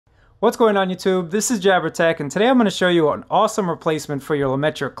What's going on YouTube? This is JabberTech, and today I'm going to show you an awesome replacement for your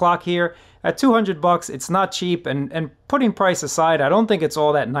Lametric clock here. At 200 bucks, it's not cheap, and putting price aside, I don't think it's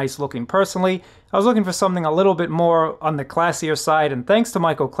all that nice looking personally. I was looking for something a little bit more on the classier side, and thanks to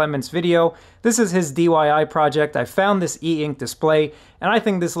Michael Klements' video, this is his DIY project. I found this e-ink display, and I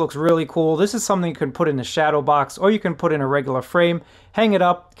think this looks really cool. This is something you can put in a shadow box, or you can put in a regular frame, hang it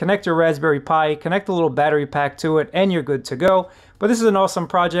up, connect your Raspberry Pi, connect a little battery pack to it, and you're good to go. But this is an awesome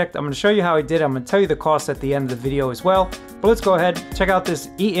project. I'm going to show you how I did it. I'm going to tell you the cost at the end of the video as well. But let's go ahead, check out this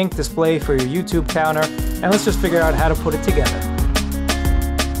e-ink display for your YouTube counter, and let's just figure out how to put it together.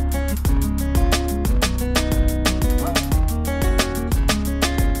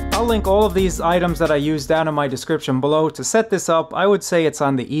 I'll link all of these items that I use down in my description below. To set this up, I would say it's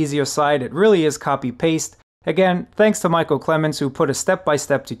on the easier side. It really is copy-paste. Again, thanks to Michael Klements who put a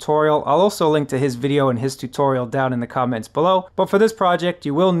step-by-step tutorial. I'll also link to his video and his tutorial down in the comments below. But for this project,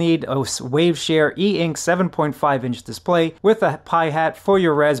 you will need a Waveshare e-ink 7.5-inch display with a Pi hat for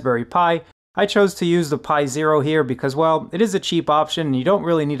your Raspberry Pi. I chose to use the Pi Zero here because, well, it is a cheap option and you don't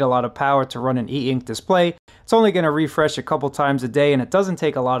really need a lot of power to run an e-ink display. It's only going to refresh a couple times a day and it doesn't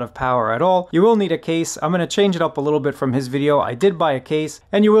take a lot of power at all. You will need a case. I'm going to change it up a little bit from his video. I did buy a case,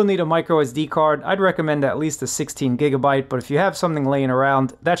 and you will need a micro SD card. I'd recommend at least a 16 gigabyte, but if you have something laying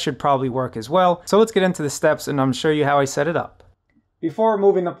around, that should probably work as well. So let's get into the steps and I'm going to show you how I set it up. Before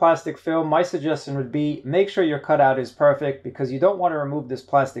removing the plastic film, my suggestion would be make sure your cutout is perfect because you don't want to remove this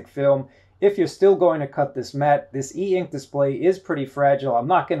plastic film. If you're still going to cut this mat, this e-ink display is pretty fragile. I'm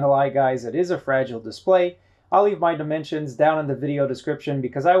not going to lie, guys, it is a fragile display. I'll leave my dimensions down in the video description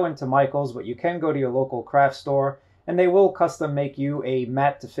because I went to Michael's, but you can go to your local craft store and they will custom make you a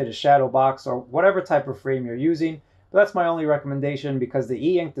mat to fit a shadow box or whatever type of frame you're using. But that's my only recommendation because the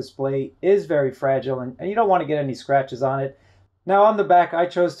e-ink display is very fragile and you don't want to get any scratches on it. Now on the back, I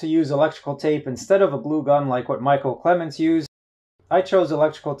chose to use electrical tape instead of a glue gun like what Michael Klements used. I chose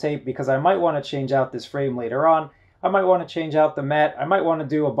electrical tape because I might want to change out this frame later on. I might want to change out the mat. I might want to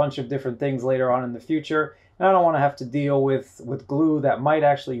do a bunch of different things later on in the future. And I don't want to have to deal with glue that might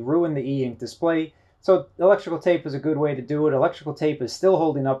actually ruin the e-ink display. So electrical tape is a good way to do it. Electrical tape is still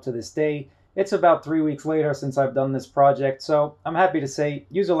holding up to this day. It's about 3 weeks later since I've done this project. So I'm happy to say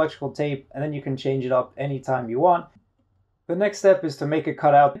use electrical tape and then you can change it up anytime you want. The next step is to make a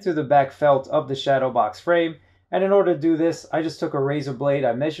cutout through the back felt of the shadow box frame. And in order to do this, I just took a razor blade,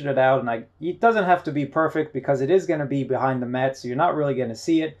 I measured it out, and it doesn't have to be perfect because it is going to be behind the mat, so you're not really going to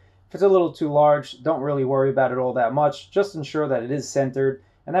see it. If it's a little too large, don't really worry about it all that much. Just ensure that it is centered,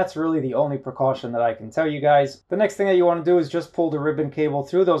 and that's really the only precaution that I can tell you guys. The next thing that you want to do is just pull the ribbon cable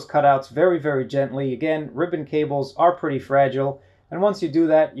through those cutouts very, very gently. Again, ribbon cables are pretty fragile, and once you do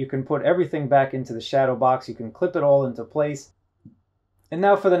that, you can put everything back into the shadow box. You can clip it all into place. And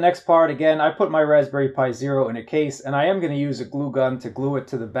now for the next part, again, I put my Raspberry Pi Zero in a case, and I am going to use a glue gun to glue it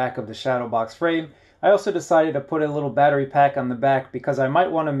to the back of the shadow box frame. I also decided to put a little battery pack on the back because I might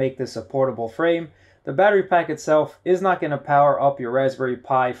want to make this a portable frame. The battery pack itself is not going to power up your Raspberry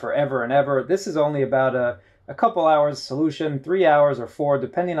Pi forever and ever. This is only about a couple hours solution, 3 hours or 4,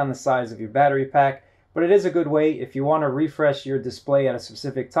 depending on the size of your battery pack. But it is a good way if you want to refresh your display at a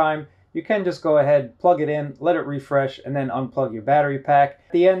specific time. You can just go ahead, plug it in, let it refresh, and then unplug your battery pack.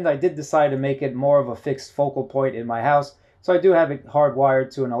 At the end, I did decide to make it more of a fixed focal point in my house, so I do have it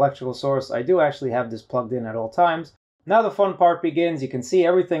hardwired to an electrical source. I do actually have this plugged in at all times. Now the fun part begins. You can see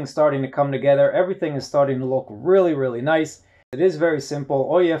everything starting to come together. Everything is starting to look really, really nice. It is very simple.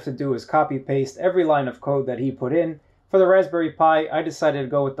 All you have to do is copy-paste every line of code that he put in. For the Raspberry Pi, I decided to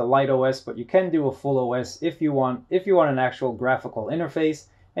go with the Light OS, but you can do a full OS if you want an actual graphical interface.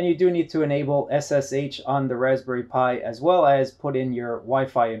 And you do need to enable SSH on the Raspberry Pi as well as put in your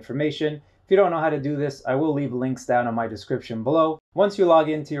Wi-Fi information. If you don't know how to do this, I will leave links down in my description below. Once you log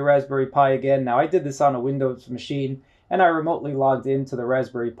into your Raspberry Pi again, now I did this on a Windows machine and I remotely logged into the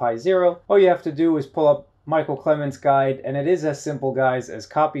Raspberry Pi Zero. All you have to do is pull up Michael Klements' guide, and it is as simple, guys, as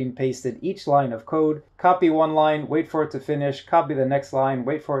copy and pasted each line of code. Copy one line, wait for it to finish, copy the next line,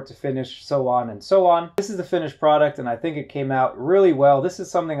 wait for it to finish, so on and so on. This is the finished product, and I think it came out really well. This is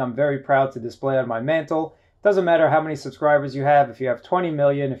something I'm very proud to display on my mantle. Doesn't matter how many subscribers you have, if you have 20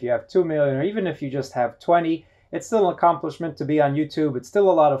 million, if you have 2 million, or even if you just have 20, it's still an accomplishment to be on YouTube. It's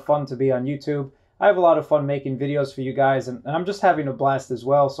still a lot of fun to be on YouTube. I have a lot of fun making videos for you guys, and I'm just having a blast as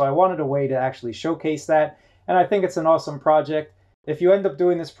well, so I wanted a way to actually showcase that, and I think it's an awesome project. If you end up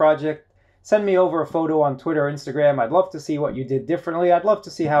doing this project, send me over a photo on Twitter or Instagram. I'd love to see what you did differently. I'd love to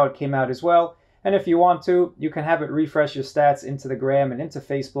see how it came out as well. And if you want to, you can have it refresh your stats into the gram and into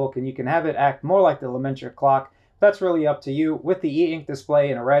Facebook, and you can have it act more like the Lametric clock that's really up to you. With the e-ink display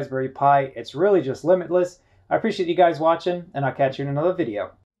and a Raspberry Pi, it's really just limitless. I appreciate you guys watching, and I'll catch you in another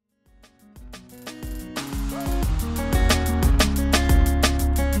video.